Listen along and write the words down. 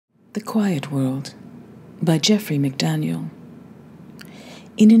The Quiet World by Jeffrey McDaniel.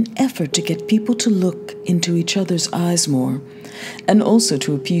 In an effort to get people to look into each other's eyes more, and also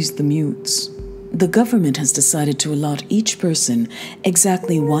to appease the mutes, the government has decided to allot each person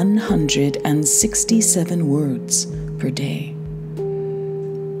exactly 167 words per day.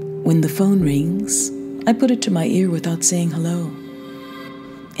 When the phone rings, I put it to my ear without saying hello.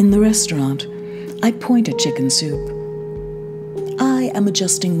 In the restaurant, I point at chicken soup. I am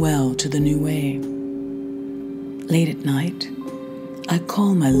adjusting well to the new way. Late at night, I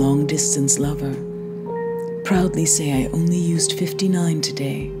call my long-distance lover, proudly say I only used 59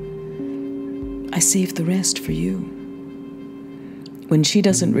 today. I saved the rest for you. When she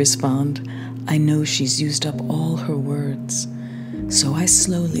doesn't respond, I know she's used up all her words, so I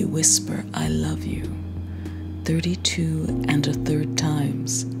slowly whisper, I love you, 32 and a third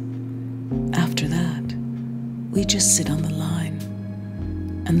times. After that, we just sit on the line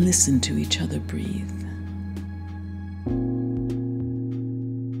and listen to each other breathe.